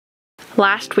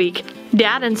Last week,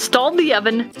 Dad installed the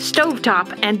oven,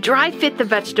 stovetop, and dry fit the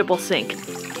vegetable sink.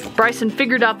 Bryson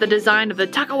figured out the design of the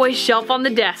tuck-away shelf on the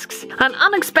desks. An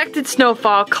unexpected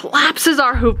snowfall collapses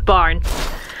our hoop barn.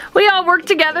 We all work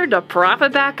together to prop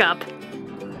it back up.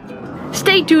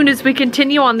 Stay tuned as we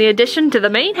continue on the addition to the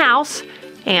main house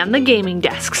and the gaming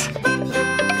desks.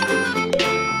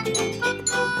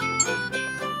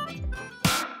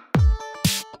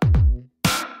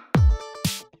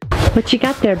 What you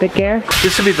got there, Big Bear?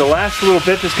 This will be the last little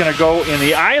bit that's going to go in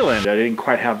the island. I didn't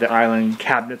quite have the island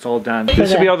cabinets all done.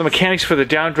 This will be all the mechanics for the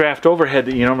downdraft overhead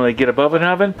that you normally get above an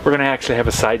oven. We're going to actually have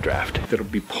a side draft that'll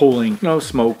be pulling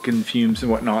smoke and fumes and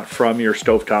whatnot from your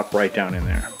stovetop right down in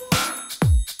there.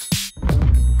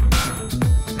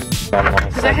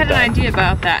 Because I had an idea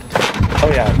about that. Oh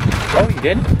yeah. Oh, you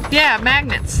did? Yeah,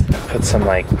 magnets. Put some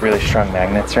like really strong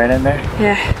magnets right in there.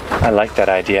 Yeah. I like that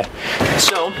idea.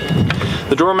 So,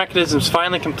 the drawer mechanism's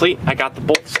finally complete. I got the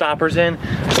bolt stoppers in.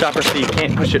 Stoppers so you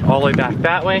can't push it all the way back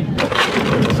that way.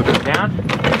 This will go down.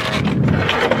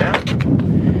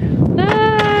 Down.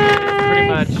 Nice. Pretty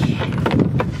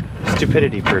much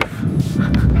stupidity proof.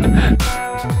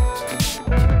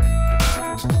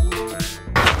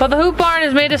 Well, the hoop barn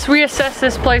has made us reassess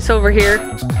this place over here.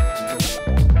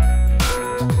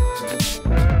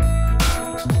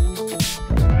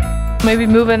 Maybe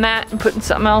moving that and putting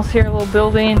something else here, a little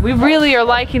building. We really are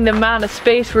liking the amount of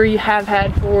space where you have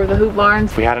had for the hoop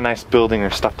barns. If we had a nice building or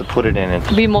stuff to put it in.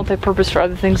 And be multi-purpose for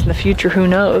other things in the future, who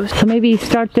knows? So maybe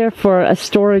start there for a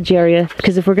storage area,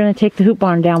 because if we're gonna take the hoop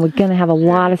barn down, we're gonna have a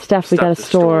lot of stuff we gotta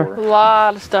store. A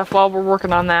lot of stuff while we're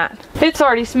working on that. It's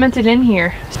already cemented in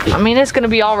here. I mean, it's gonna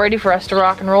be all ready for us to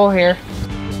rock and roll here.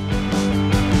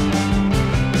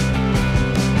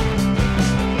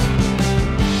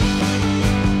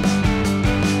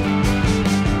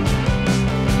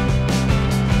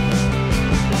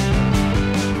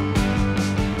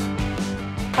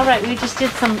 All right, we just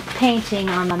did some painting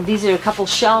on them. These are a couple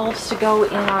shelves to go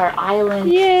in our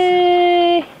island.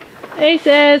 Yay!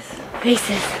 Aces!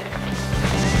 Aces.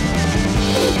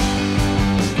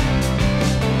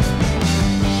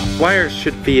 wires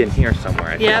should be in here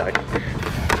somewhere, I feel like.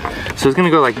 So it's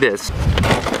gonna go like this.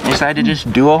 I decided to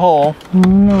just do a hole.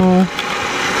 No.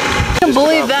 I can't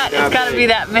believe that it's gotta be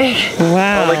that big.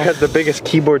 Wow. Only because the biggest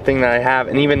keyboard thing that I have,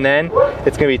 and even then,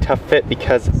 it's gonna be a tough fit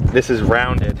because this is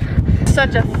rounded.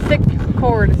 Such a thick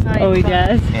cord. It's not Oh, he even fun.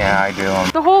 does? Yeah, I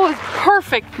do. The hole is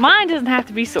perfect. Mine doesn't have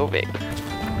to be so big.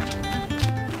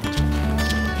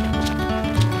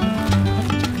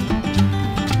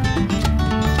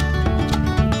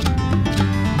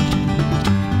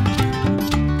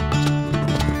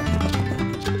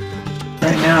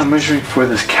 Right now I'm measuring for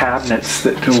this cabinets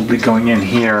that will be going in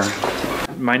here.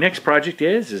 My next project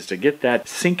is to get that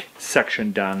sink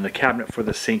section done, the cabinet for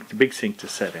the sink, the big sink to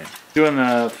set in. Doing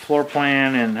the floor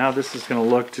plan and how this is going to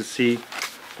look to see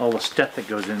all the stuff that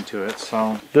goes into it.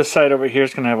 So this side over here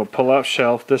is going to have a pull-out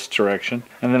shelf this direction,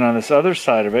 and then on this other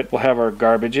side of it we'll have our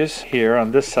garbages here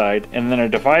on this side, and then a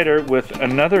divider with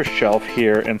another shelf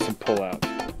here and some pull-outs.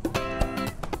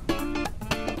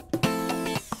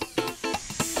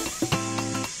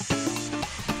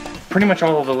 Pretty much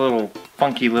all of the little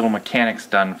funky little mechanics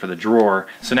done for the drawer.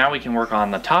 So now we can work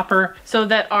on the topper. So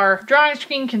that our drawing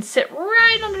screen can sit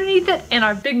right underneath it and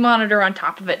our big monitor on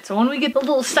top of it. So when we get the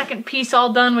little second piece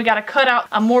all done, we gotta cut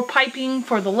out more piping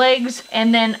for the legs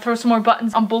and then throw some more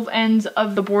buttons on both ends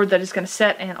of the board that is gonna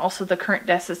set, and also the current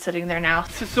desk that's sitting there now.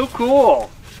 This is so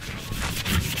cool.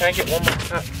 Can I get one more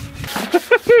cut?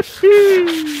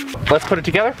 Let's put it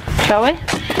together. Shall we?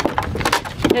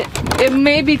 It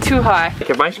may be too high.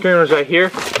 If my screen was right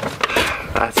here,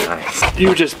 that's nice. You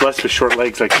were just blessed with short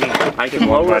legs like me. I can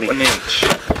lower it 1 inch.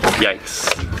 Yikes.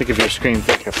 Think of your screen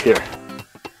thick up here.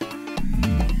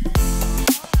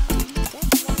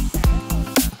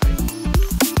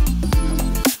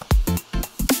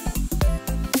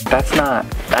 That's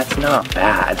not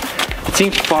bad. It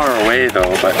seems far away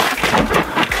though, but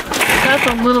That's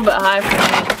a little bit high for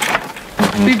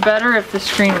me. It'd be better if the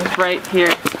screen was right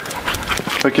here.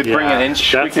 we could bring an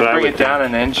inch. We could bring it down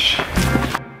an inch.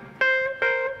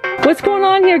 What's going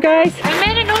on here, guys? I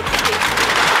made a note.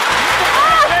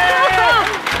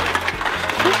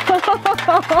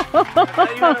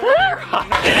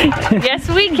 Yes,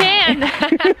 we can.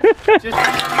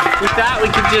 With that, we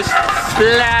could just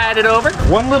slide it over.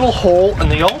 One little hole,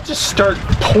 and they all just start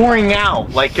pouring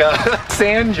out like a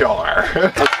sand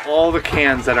jar. All the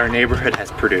cans that our neighborhood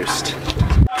has produced.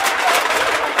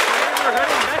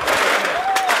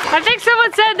 I think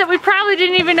someone said that we probably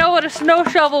didn't even know what a snow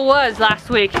shovel was last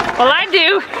week. Well, I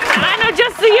do. I know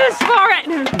just the use for it.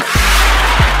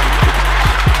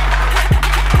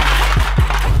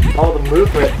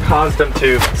 movement caused them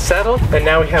to settle, and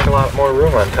now we have a lot more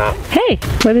room on top. Hey,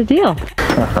 what a deal.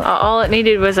 All it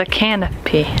needed was a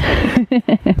canopy.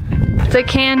 It's a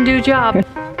can-do job.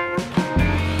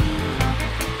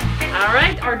 All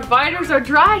right, our dividers are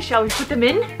dry. Shall we put them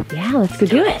in? Yeah, let's go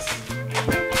do it.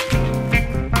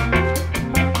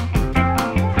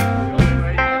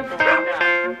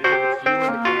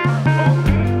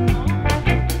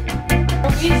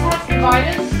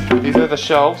 These are the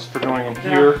shelves for going in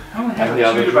here and the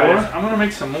other drawer. I'm gonna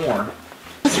make some more.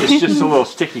 It's just a little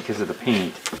sticky because of the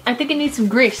paint. I think it needs some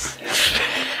grease.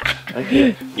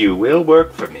 You will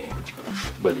work for me,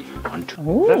 whether you want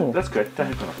to. That's good. That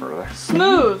ain't going further.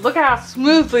 Smooth. Look how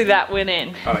smoothly that went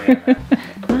in. Oh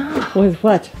yeah. With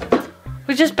what?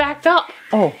 We just backed up.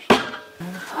 Oh.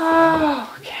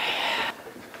 Oh, okay.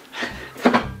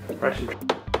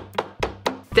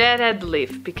 Dad had to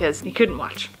leave because he couldn't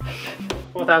watch.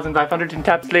 4,500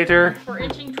 taps later. We're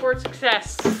inching towards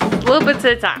success. Little bits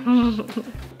at a time.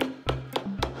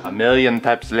 1,000,000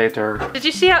 taps later. Did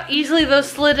you see how easily those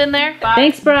slid in there?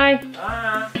 Thanks, Bri.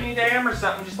 If you need a hammer or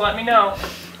something, just let me know.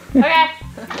 Okay.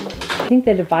 I think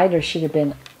the divider should have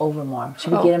been over more.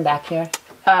 Should we get him back here?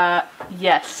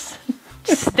 Yes.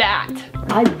 Stat.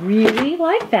 I really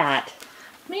like that.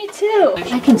 Me too.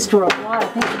 I can store a lot. I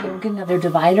think we'll get another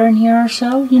divider in here or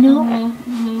so, you know?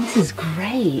 This is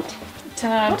great.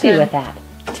 10 out of Happy 10. with that.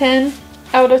 10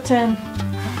 out of 10.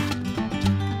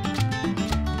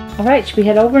 All right, should we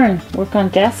head over and work on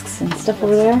desks and stuff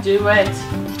over there? Do it.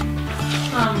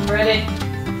 I'm ready.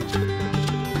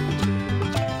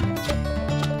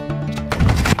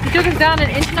 We took it down 1.5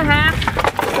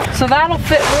 inches, so that'll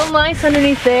fit real nice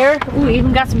underneath there. Ooh,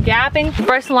 even got some gapping.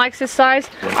 Bryson likes this size.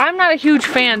 I'm not a huge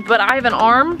fan, but I have an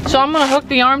arm, so I'm gonna hook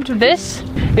the arm to this.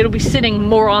 It'll be sitting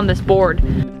more on this board.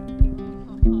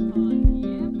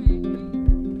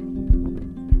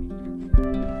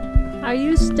 Are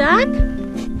you stuck?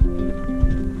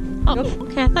 Oh,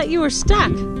 okay. I thought you were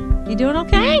stuck. You doing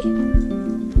okay?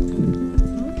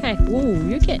 Okay. Whoa,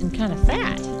 you're getting kind of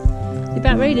fat. You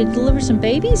about ready to deliver some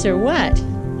babies or what?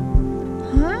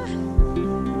 Huh?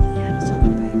 Yeah, it's all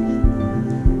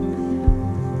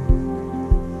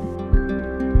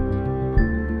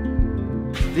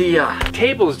right. The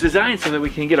table is designed so that we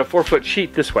can get a 4-foot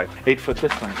sheet this way, 8 foot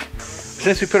this way.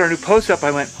 Since we put our new post up,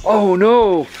 I went, oh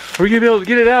no, are we gonna be able to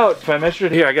get it out? If I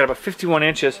measured it here, I got about 51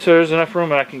 inches. So there's enough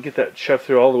room and I can get that shoved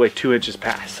through all the way 2 inches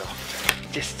past. So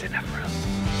just enough room.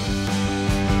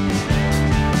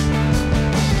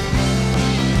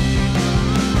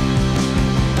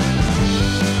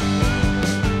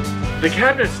 The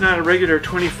cabinet's not a regular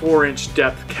 24-inch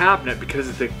depth cabinet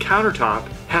because the countertop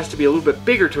has to be a little bit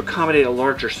bigger to accommodate a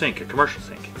larger sink, a commercial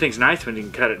sink. The thing's nice when you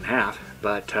can cut it in half,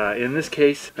 but in this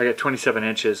case, I got 27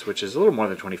 inches, which is a little more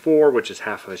than 24, which is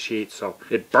half of a sheet, so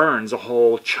it burns a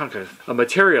whole chunk of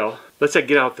material. Let's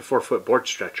get out the 4-foot board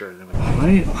stretcher. And then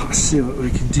Alright, let's see what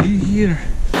we can do here.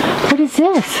 What is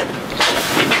this?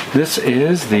 this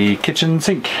is the kitchen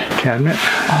sink cabinet.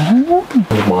 Oh.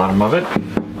 The bottom of it,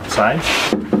 sides.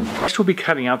 Next we'll be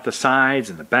cutting out the sides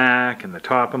and the back and the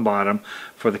top and bottom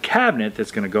for the cabinet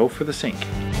that's going to go for the sink.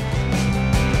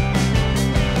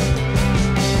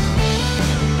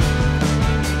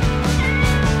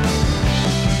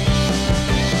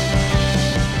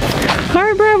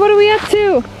 Alright, Brad, what are we up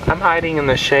to? I'm hiding in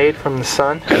the shade from the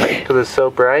sun because it's so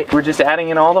bright. We're just adding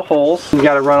in all the holes. We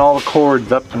got to run all the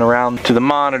cords up and around to the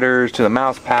monitors, to the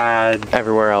mouse pad,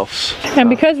 everywhere else. And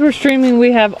because we're streaming,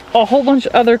 we have a whole bunch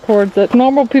of other cords that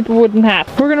normal people wouldn't have.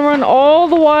 We're gonna run all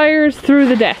the wires through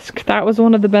the desk. That was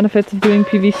one of the benefits of doing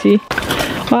PVC.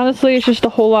 Honestly, it's just a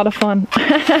whole lot of fun.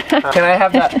 Can I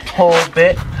have that whole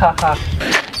bit? Haha.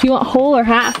 You want whole or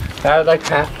half? I would like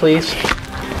half, please.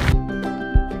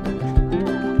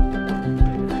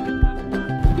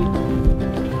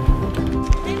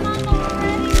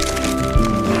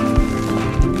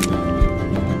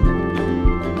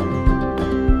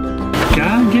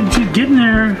 Getting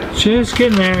there, just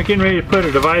getting there, getting ready to put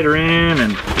a divider in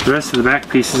and the rest of the back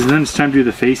pieces, and then it's time to do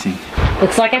the facing.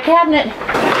 Looks like a cabinet.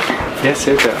 Yes,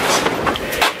 it does.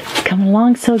 It's coming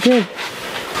along so good.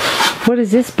 What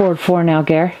is this board for now,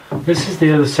 Gare? This is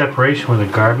the other separation with the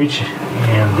garbage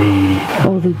and the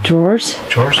Oh, the drawers?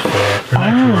 drawers for it. Or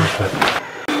not drawers, but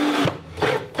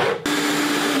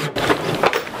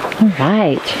All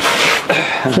right.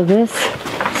 So this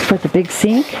is for the big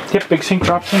sink. Yep, big sink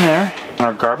drops in there.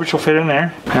 Our garbage will fit in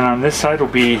there. And on this side will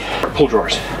be pull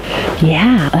drawers.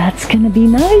 Yeah, that's gonna be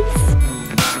nice.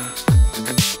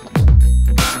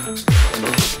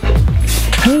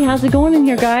 Hey, how's it going in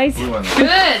here, guys?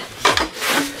 Good.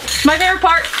 My favorite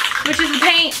part, which is the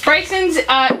paint. Bryson's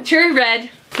cherry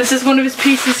red. This is one of his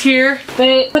pieces here.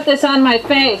 They put this on my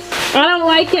face. I don't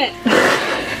like it.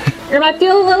 I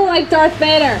feel a little like Darth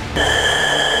Vader.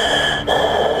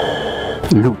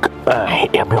 Luke, I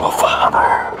am your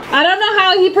father. I don't know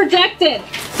how he projected.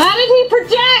 How did he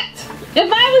project?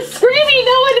 If I was screaming,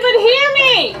 no one would hear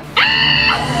me.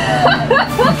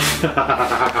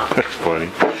 That's funny.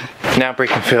 Now Bree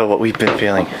can feel what we've been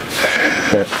feeling.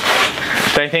 What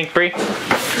do you think, Bree?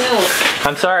 No.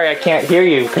 I'm sorry I can't hear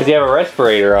you because you have a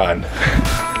respirator on.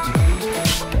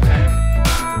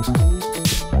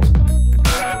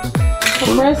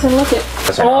 Well, Bryson, look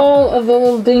at all of the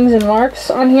little dings and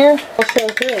marks on here. I'll show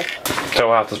through. So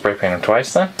we'll have to spray paint them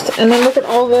twice then? And then look at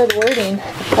all the wording.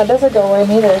 That doesn't go away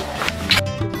neither.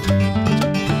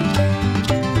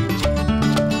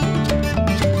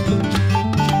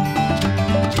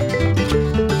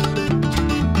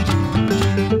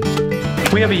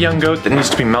 We have a young goat that needs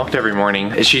to be milked every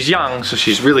morning. She's young, so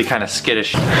she's really kind of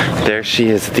skittish. There she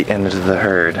is at the end of the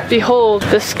herd. Behold,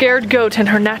 the scared goat in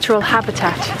her natural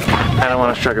habitat. I don't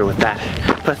want to struggle with that.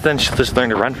 Plus then she'll just learn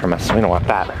to run from us. We don't want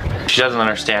that. She doesn't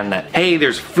understand that, hey,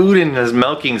 there's food in this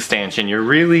milking stanchion. You're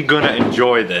really gonna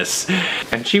enjoy this.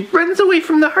 And she runs away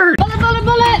from the herd. Bullet, bullet,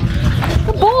 bullet!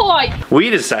 Good boy!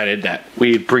 We decided that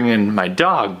we'd bring in my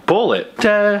dog, Bullet,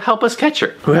 to help us catch her,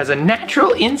 who has a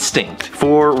natural instinct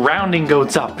for rounding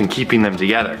goats up and keeping them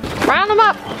together. Round them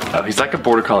up. Oh, he's like a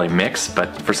border collie mix,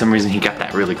 but for some reason he got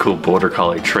that really cool border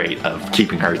collie trait of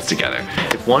keeping herds together.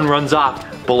 If one runs off,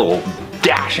 Bullet will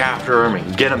dash after him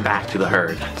and get him back to the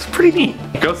herd. It's pretty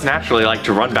neat. Goats naturally like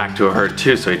to run back to a herd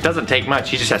too, so it doesn't take much.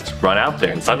 He just has to run out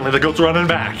there and suddenly the goat's running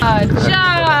back. Good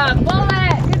job,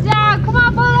 Bullet! Good job! Come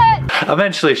on, Bullet!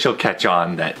 Eventually she'll catch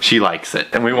on that she likes it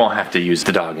and we won't have to use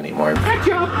the dog anymore. Good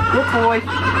job. Good boy.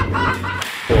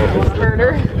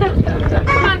 Murder. Come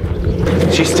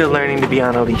on. She's still learning to be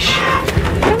on a leash.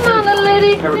 Come on, little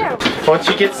lady. There. Once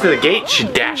she gets to the gate, she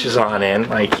dashes on in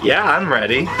like, yeah, I'm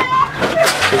ready.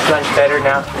 Is life better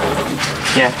now?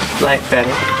 Yeah, life better.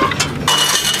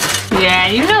 Yeah,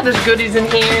 you know there's goodies in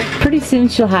here. Pretty soon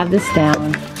she'll have this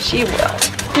down. She will.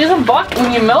 She doesn't buck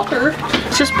when you milk her.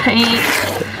 It's just paint.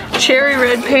 Cherry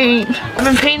red paint. I've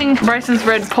been painting Bryson's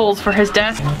red poles for his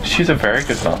desk. She's a very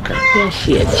good milker. Yes,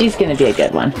 she is. She's gonna be a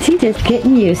good one. She's just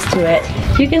getting used to it.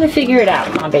 You're gonna figure it out,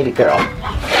 come on, baby girl.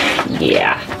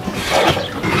 Yeah.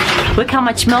 Look how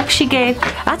much milk she gave.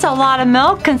 That's a lot of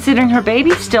milk considering her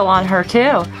baby's still on her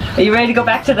too. Are you ready to go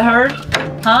back to the herd?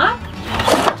 Huh?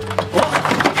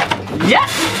 Yes!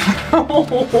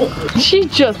 She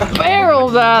just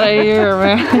barreled out of here,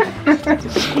 man.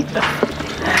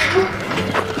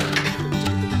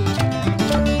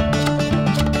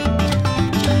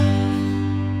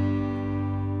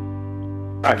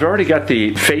 I've already got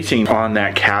the facing on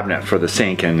that cabinet for the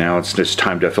sink, and now it's just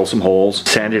time to fill some holes,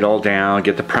 sand it all down,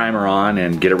 get the primer on,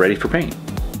 and get it ready for paint.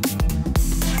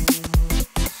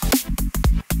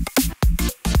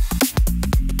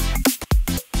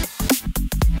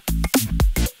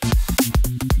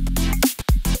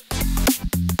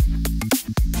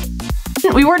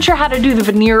 We weren't sure how to do the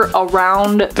veneer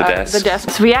around the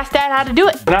desk. So we asked Dad how to do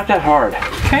it. Not that hard.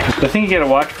 Okay. The thing you gotta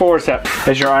watch for is that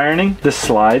as you're ironing, this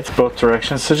slides both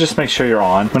directions, so just make sure you're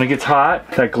on. When it gets hot,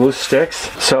 that glue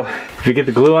sticks. So if you get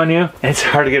the glue on you, it's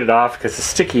hard to get it off because it's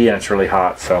sticky and it's really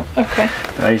hot, so. Okay.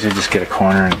 I usually just get a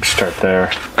corner and start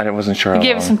there. I wasn't sure You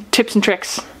gave us some tips and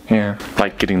tricks. Yeah,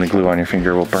 like getting the glue on your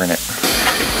finger will burn it.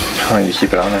 How long do you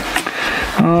keep it on there?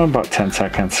 Oh, about 10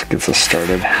 seconds gets us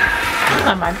started.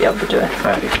 I might be able to do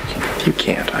it. You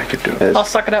can't, I could do it. I'll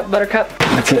suck it up, Buttercup.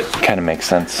 That's it. Kind of makes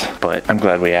sense, but I'm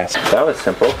glad we asked. That was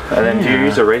simple. And then do you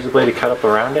use a razor blade to cut up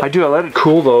around it? I do. I let it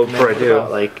cool though before I do.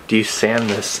 Like, do you sand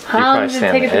this? How you long probably does it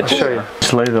sand take the it to edge. cool? Show you.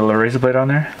 Just lay the razor blade on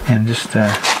there and just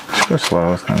go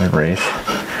slow. It's not a race.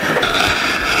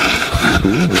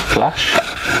 Ooh, flush.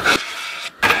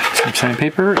 Some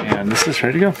sandpaper, and this is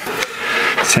ready to go.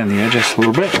 Sand the edges a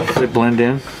little bit. Let it blend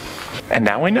in. And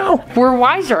now we know. We're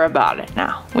wiser about it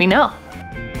now. We know.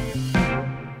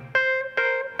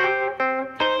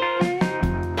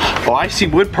 Well, I see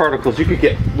wood particles. You could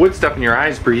get wood stuff in your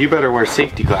eyes, but you better wear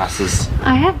safety glasses.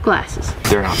 I have glasses.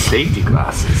 They're not safety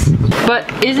glasses. But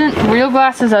isn't real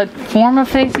glasses a form of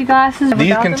safety glasses?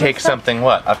 These can take something,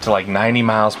 what, up to like 90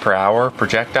 miles per hour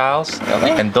projectiles?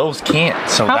 And those can't.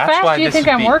 So How that's fast why do you this think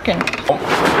would I'm be... working?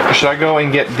 Oh, should I go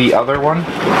and get the other one?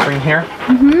 Bring here?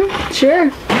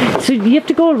 Sure. So you have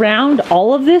to go around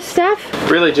all of this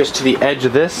stuff? Really just to the edge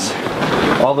of this.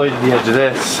 All the way to the edge of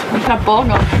this. What kind of bug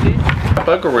on it, dude? What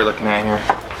bug are we looking at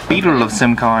here? Beetle of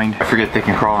some kind. I forget they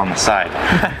can crawl on the side.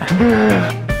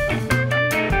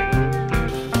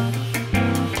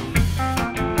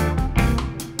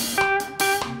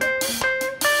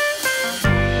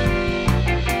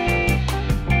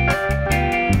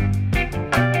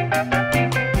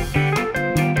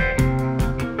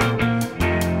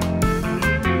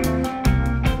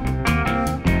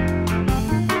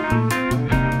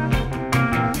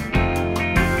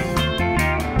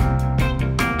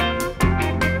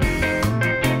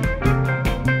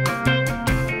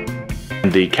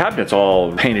 and the cabinet's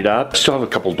all painted up. Still have a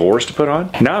couple doors to put on.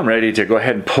 Now I'm ready to go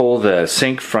ahead and pull the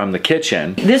sink from the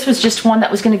kitchen. This was just one that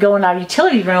was going to go in our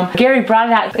utility room. Gary brought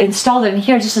it out, installed it in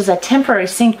here just as a temporary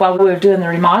sink while we were doing the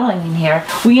remodeling in here.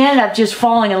 We ended up just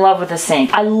falling in love with the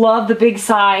sink. I love the big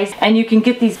size, and you can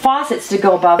get these faucets to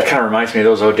go above. It kind of reminds me of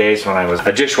those old days when I was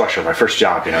a dishwasher, my first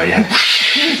job, you know,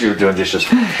 you were doing dishes.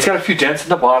 It's got a few dents in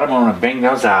the bottom. I'm gonna bang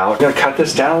those out. I'm gonna cut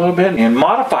this down a little bit and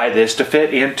modify this to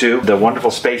fit into the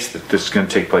wonderful space that this is gonna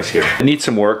take place here. I need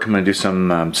some work. I'm gonna do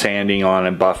some sanding on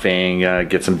and buffing,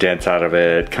 get some dents out of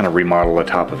it, kind of remodel the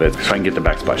top of it so I can get the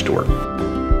backsplash to work.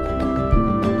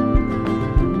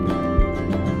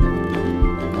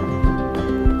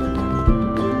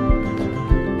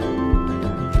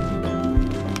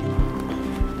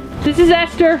 This is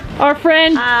Esther, our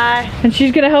friend. Hi. And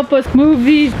she's gonna help us move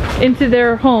these into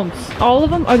their homes. All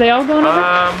of them? Are they all going over?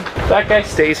 That guy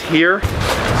stays here.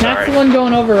 That's the one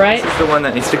going over, right? This is the one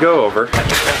that needs to go over. I think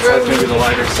that side's maybe the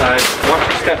lighter side. Watch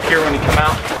your step here when you come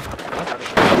out.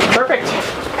 Perfect.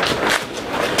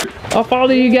 I'll follow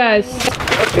you guys.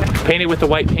 Paint it with the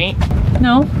white paint.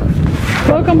 No.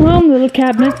 Welcome home, little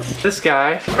cabinets. This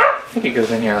guy, I think he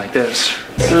goes in here like this.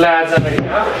 Slides under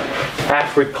here.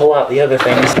 After we pull out the other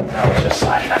things, now we'll just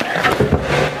slide it under.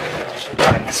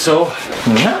 So,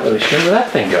 I'm not really sure where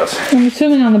that thing goes. I'm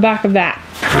assuming on the back of that.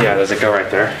 Yeah, does it go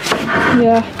right there?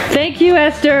 Yeah. Thank you,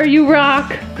 Esther. You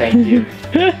rock. Thank you.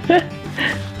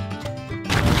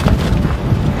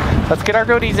 Let's get our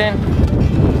goatees in.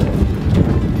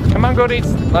 Come on, goatees.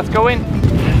 Let's go in.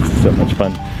 It's so much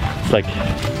fun. It's like,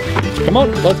 come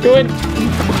on, let's go in.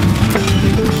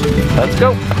 Let's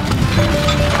go.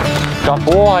 Good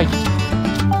boy.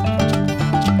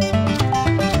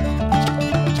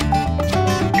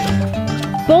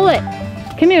 Bullet,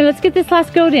 come here. Let's get this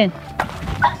last goat in.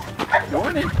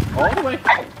 Going in, all the way.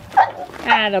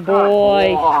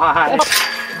 Attaboy.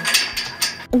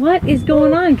 What is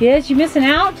going on, Giz? You missing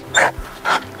out?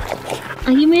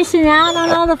 Are you missing out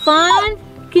on all the fun?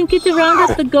 Can get to round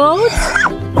up the goats?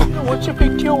 What's your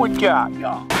big deal with that?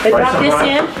 They brought this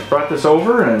in. Brought this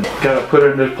over and got to put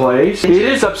it into place. It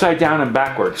is upside down and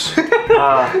backwards.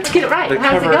 Let's get it right.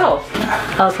 How does it go?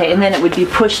 Okay, and then it would be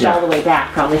pushed all the way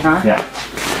back, probably, huh? Yeah.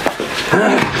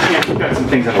 Yeah, we've got some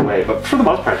things in the way, but for the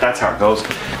most part, that's how it goes.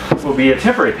 This will be a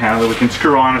temporary panel that we can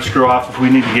screw on or screw off if we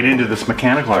need to get into this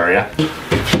mechanical area.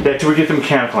 Yeah, till we get the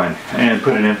mechanical in and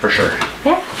put it in for sure.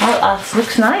 Yeah, this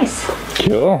looks nice.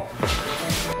 Cool.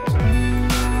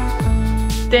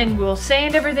 Then we'll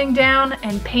sand everything down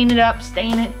and paint it up,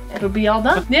 stain it. It'll be all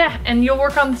done. Yeah, and you'll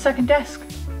work on the second desk.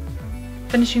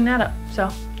 Finishing that up, so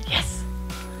yes.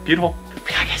 Beautiful. We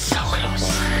gotta get so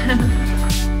close.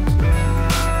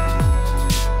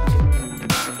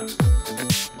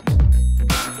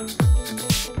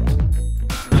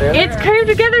 It's came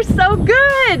together so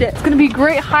good. It's gonna be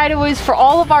great hideaways for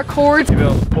all of our cords. Maybe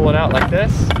I'll pull it out like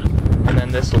this, and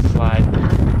then this will slide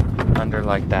under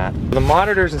like that. The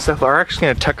monitors and stuff are actually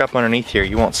going to tuck up underneath here.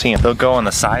 You won't see them. They'll go on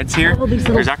the sides here.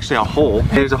 There's actually a hole.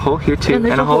 There's a hole here too, and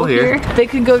a hole here. They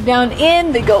can go down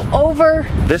in, they go over.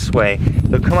 This way,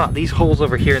 they'll come out these holes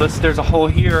over here. There's a hole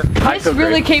here. This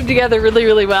really came together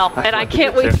really well. And I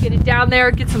can't wait to get it down there,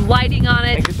 get some lighting on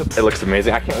it. It looks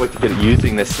amazing. I can't wait to get it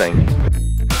using this thing.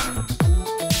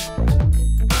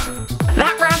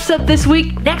 That wraps up this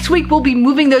week. Next week we'll be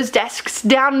moving those desks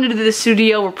down into the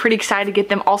studio. We're pretty excited to get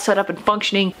them all set up and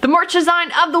functioning. The merch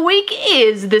design of the week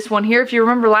is this one here. If you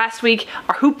remember last week,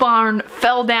 our hoop barn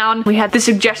fell down. We had the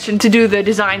suggestion to do the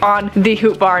design on the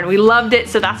hoop barn. We loved it,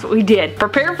 so that's what we did.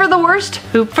 Prepare for the worst,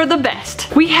 hoop for the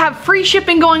best. We have free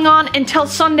shipping going on until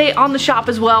Sunday on the shop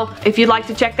as well. If you'd like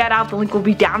to check that out, the link will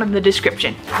be down in the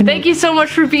description. Thank you so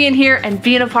much for being here and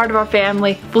being a part of our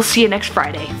family. We'll see you next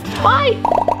Friday. Bye!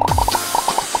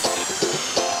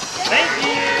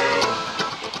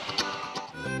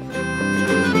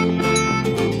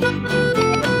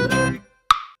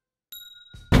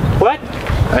 What?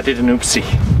 I did an oopsie.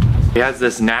 He has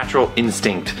this natural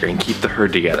instinct to keep the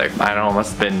herd together. I don't know, it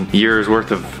must have been years worth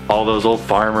of all those old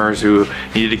farmers who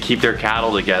needed to keep their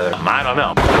cattle together. I don't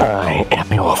know. I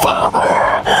am your farmer.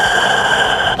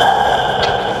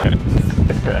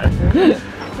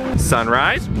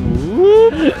 Sunrise.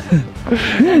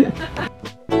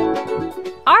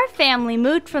 Our family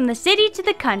moved from the city to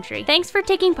the country. Thanks for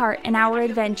taking part in our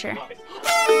adventure.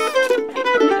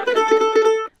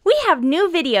 We have new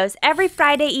videos every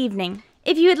Friday evening.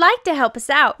 If you would like to help us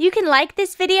out, you can like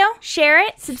this video, share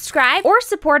it, subscribe, or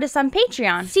support us on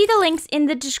Patreon. See the links in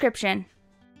the description.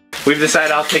 We've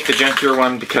decided I'll take the junkier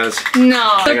one because...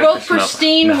 No, they're both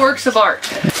pristine works of art.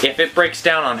 If it breaks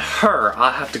down on her,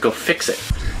 I'll have to go fix it.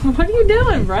 What are you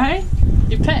doing, Brian?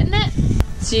 You petting it?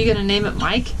 So you're gonna name it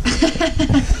Mike?